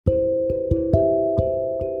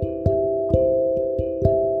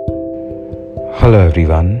Hello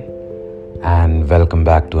everyone, and welcome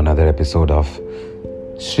back to another episode of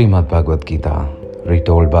Srimad Bhagavad Gita,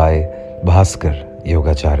 retold by Bhaskar,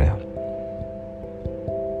 Yogacharya.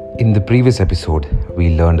 In the previous episode,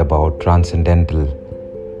 we learned about transcendental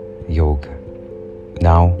yoga.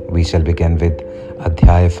 Now we shall begin with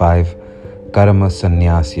Adhyay 5, Karma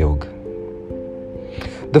Sanyas Yoga.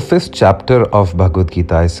 The fifth chapter of Bhagavad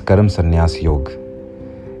Gita is Karma Sanyas Yoga.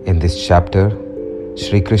 In this chapter,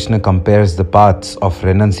 Sri Krishna compares the paths of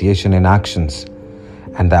renunciation in actions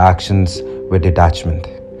and the actions with detachment,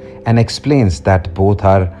 and explains that both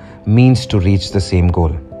are means to reach the same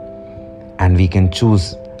goal, and we can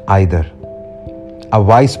choose either. A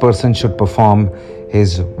wise person should perform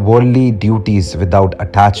his worldly duties without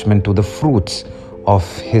attachment to the fruits of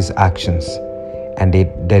his actions, and they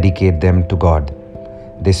dedicate them to God.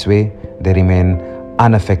 This way, they remain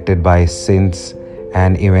unaffected by sins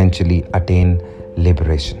and eventually attain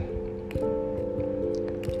liberation.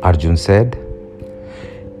 Arjun said,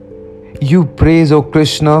 "You praise, O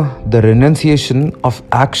Krishna, the renunciation of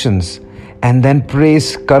actions and then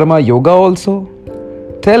praise karma yoga also?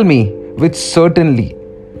 Tell me with certainty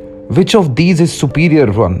which of these is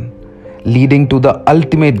superior one, leading to the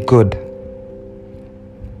ultimate good?"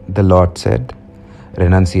 The Lord said,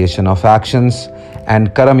 "Renunciation of actions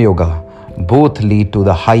and karma yoga both lead to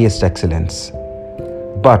the highest excellence.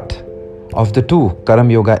 But of the two, karma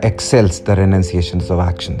yoga excels the renunciations of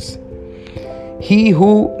actions. He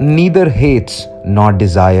who neither hates nor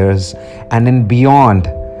desires and in beyond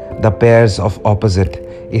the pairs of opposite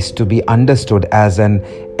is to be understood as an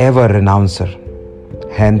ever renouncer.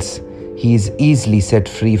 Hence, he is easily set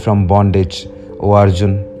free from bondage, O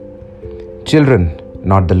Arjun. Children,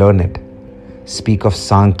 not the learned, speak of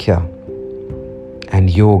Sankhya and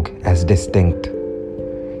Yoga as distinct.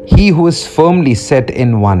 He who is firmly set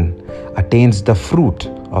in one attains the fruit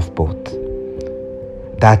of both.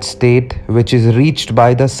 That state which is reached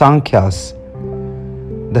by the Sankhyas,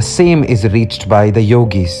 the same is reached by the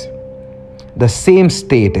yogis. The same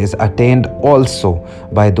state is attained also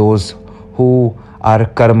by those who are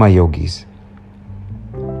karma yogis.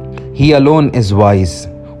 He alone is wise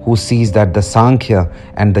who sees that the Sankhya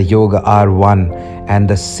and the Yoga are one and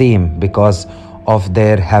the same because of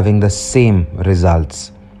their having the same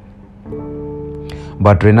results.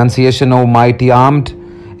 But renunciation, O mighty armed,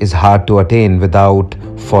 is hard to attain without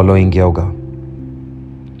following yoga.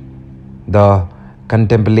 The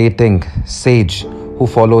contemplating sage who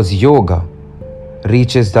follows yoga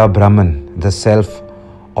reaches the Brahman, the self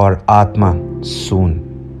or Atma, soon.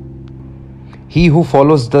 He who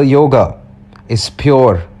follows the yoga is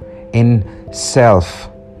pure in self,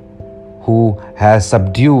 who has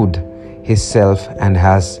subdued his self and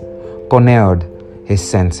has cornered his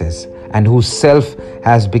senses, and whose self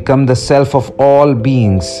has become the self of all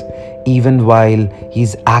beings. Even while he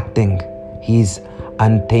is acting, he is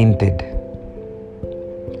untainted.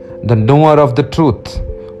 The knower of the truth,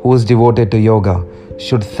 who is devoted to yoga,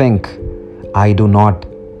 should think, I do not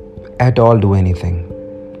at all do anything,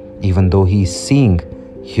 even though he is seeing,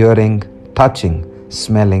 hearing, touching,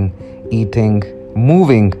 smelling, eating,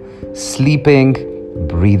 moving, sleeping,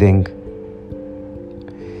 breathing,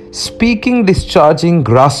 speaking, discharging,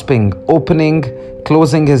 grasping, opening,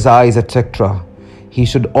 closing his eyes, etc. He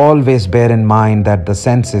should always bear in mind that the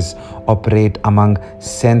senses operate among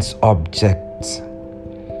sense objects.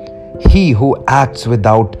 He who acts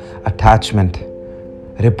without attachment,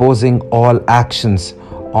 reposing all actions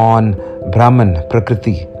on Brahman,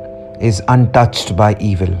 Prakriti, is untouched by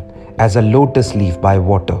evil, as a lotus leaf by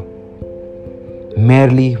water.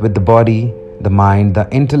 Merely with the body, the mind, the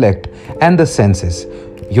intellect, and the senses,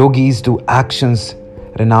 yogis do actions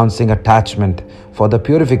renouncing attachment for the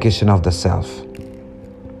purification of the self.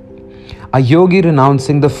 A yogi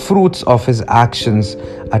renouncing the fruits of his actions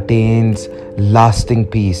attains lasting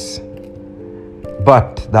peace.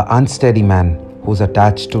 But the unsteady man who is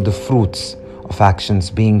attached to the fruits of actions,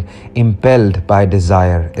 being impelled by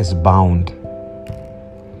desire, is bound.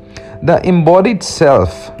 The embodied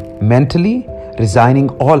self, mentally resigning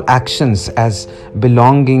all actions as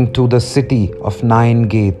belonging to the city of 9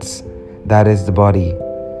 gates, that is the body,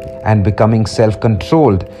 and becoming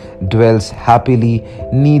self-controlled, dwells happily,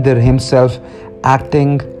 neither himself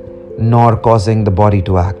acting nor causing the body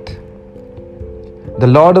to act. The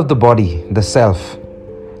Lord of the body, the self,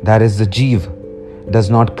 that is the Jeev, does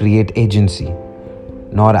not create agency,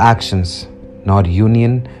 nor actions, nor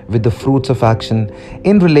union with the fruits of action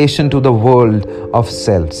in relation to the world of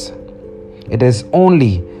selves. It is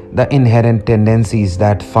only the inherent tendencies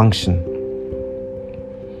that function.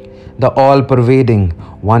 The all-pervading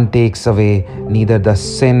one takes away neither the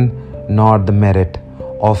sin nor the merit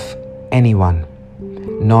of anyone,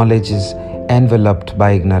 Knowledge is enveloped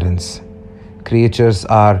by ignorance. Creatures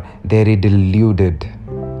are very deluded.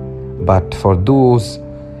 But for those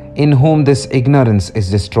in whom this ignorance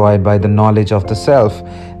is destroyed by the knowledge of the self,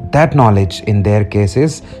 that knowledge in their case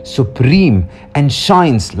is supreme and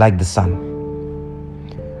shines like the sun.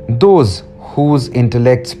 Those whose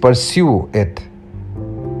intellects pursue it,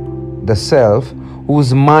 the self,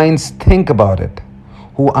 whose minds think about it,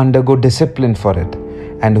 who undergo discipline for it,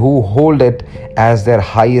 and who hold it as their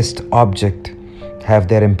highest object, have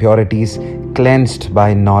their impurities cleansed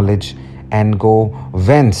by knowledge and go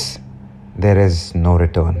whence there is no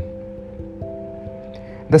return.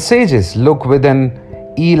 The sages look with an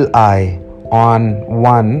eel eye on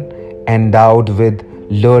one endowed with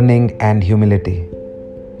learning and humility.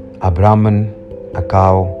 A Brahman, a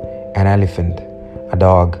cow, an elephant, a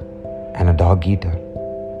dog, and a dog eater.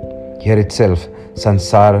 Here itself,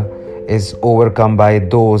 sansara is overcome by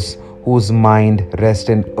those whose mind rests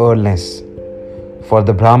in earnestness. For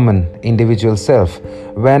the Brahman, individual self,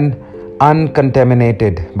 when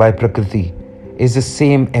uncontaminated by Prakriti, is the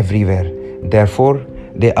same everywhere. Therefore,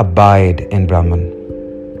 they abide in Brahman.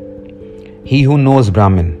 He who knows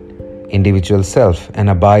Brahman, individual self, and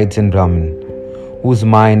abides in Brahman, whose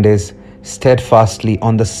mind is steadfastly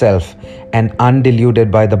on the self and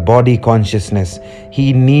undiluted by the body consciousness,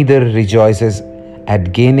 he neither rejoices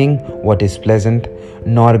at gaining what is pleasant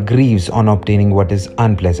nor grieves on obtaining what is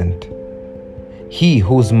unpleasant. He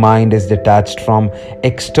whose mind is detached from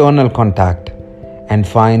external contact and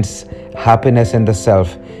finds happiness in the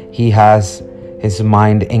self, he has his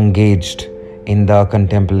mind engaged in the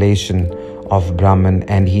contemplation of Brahman,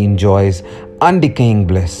 and he enjoys undecaying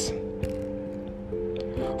bliss.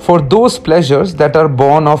 For those pleasures that are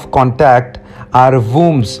born of contact are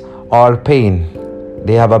wounds or pain.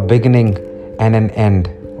 They have a beginning and an end.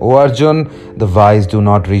 O Arjun, the wise do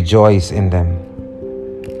not rejoice in them.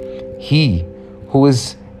 He who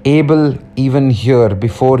is able even here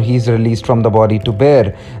before he is released from the body to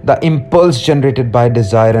bear the impulse generated by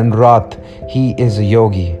desire and wrath, he is a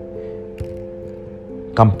yogi,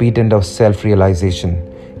 competent of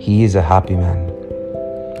self-realization. He is a happy man.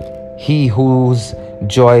 He whose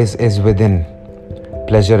joy is within,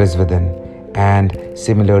 pleasure is within, and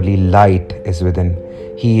similarly light is within,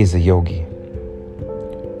 he is a yogi,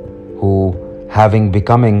 who, having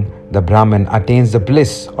becoming the Brahman, attains the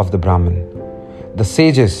bliss of the Brahman. The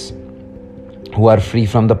sages, who are free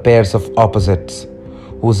from the pairs of opposites,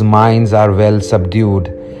 whose minds are well subdued,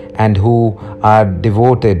 and who are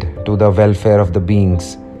devoted to the welfare of the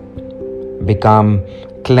beings, become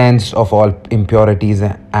cleansed of all impurities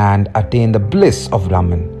and attain the bliss of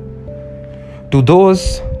Brahman. To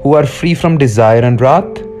those who are free from desire and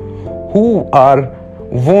wrath, who are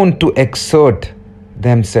wont to exert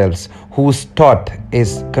themselves, whose thought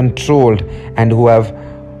is controlled and who have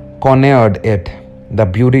cornered it, the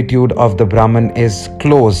beatitude of the Brahman is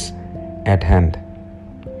close at hand.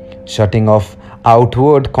 Shutting off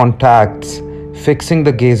outward contacts, fixing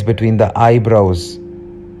the gaze between the eyebrows,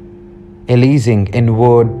 releasing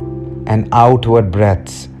inward and outward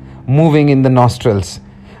breaths, moving in the nostrils.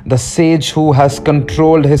 The sage who has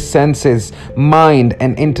controlled his senses, mind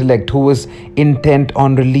and intellect, who is intent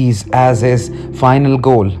on release as his final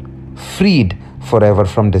goal, freed forever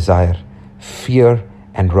from desire, fear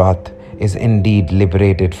and wrath, is indeed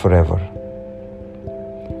liberated forever.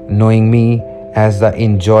 Knowing me as the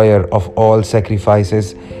enjoyer of all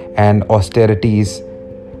sacrifices and austerities,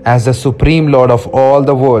 as the supreme Lord of all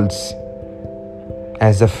the worlds,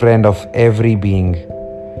 as the friend of every being,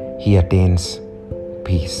 he attains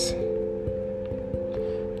peace.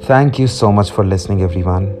 Thank you so much for listening,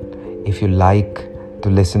 everyone. If you like to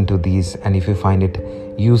listen to these and if you find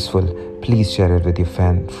it useful, please share it with your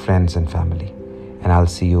friends and family. And I'll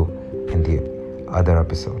see you in the other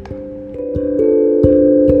episode.